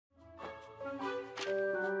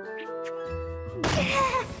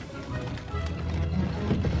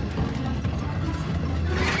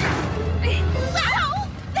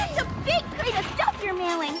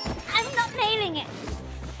mailing. I'm not mailing it.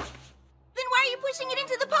 Then why are you pushing it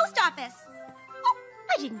into the post office? Oh,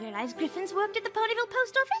 I didn't realize Griffins worked at the Ponyville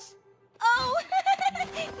post office. Oh,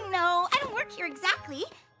 no, I don't work here exactly.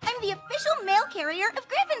 I'm the official mail carrier of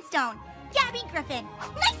Griffinstone. Gabby Griffin.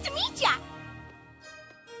 Nice to meet ya!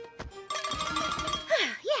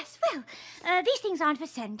 Yes, well, these things aren't for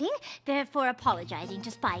sending. They're for apologizing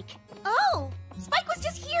to Spike. Oh, Spike was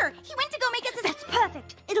just here. He went to go make us a... That's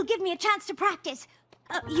perfect. It'll give me a chance to practice.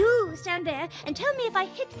 You stand there and tell me if I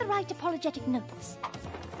hit the right apologetic notes.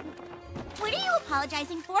 What are you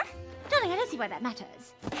apologizing for? Darling, I don't see why that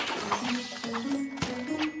matters.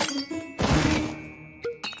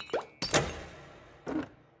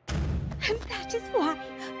 And that is why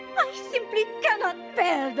I simply cannot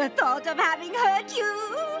bear the thought of having hurt you.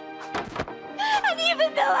 And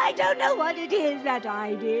even though I don't know what it is that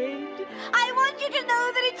I did, I want you to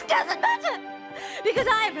know that it doesn't matter. Because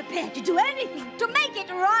I am prepared to do anything to make it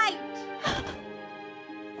right.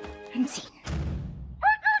 And scene.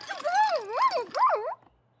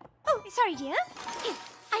 Oh, sorry, dear.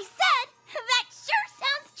 I said, that sure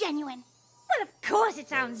sounds genuine. Well, of course it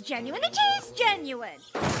sounds genuine. It is genuine.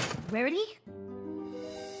 Rarity?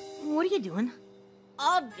 What are you doing?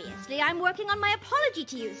 Obviously, I'm working on my apology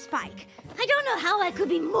to you, Spike. I don't know how I could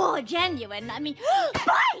be more genuine. I mean,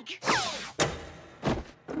 Spike!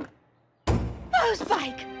 Oh,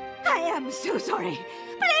 Spike! I am so sorry.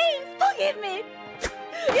 Please forgive me.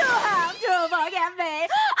 You have to forgive me.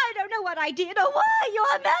 I don't know what I did or why you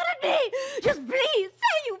are mad at me. Just please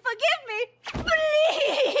say you forgive me.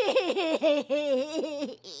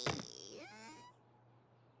 Please.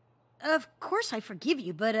 Of course I forgive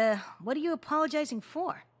you, but, what are you apologizing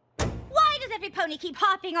for? Why does every pony keep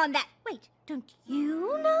harping on that? Wait, don't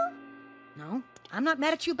you know? No, I'm not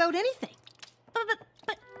mad at you about anything. But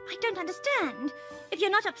I don't understand. If you're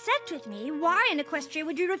not upset with me, why in Equestria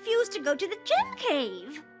would you refuse to go to the gem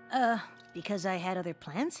cave? Because I had other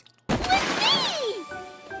plans? With me!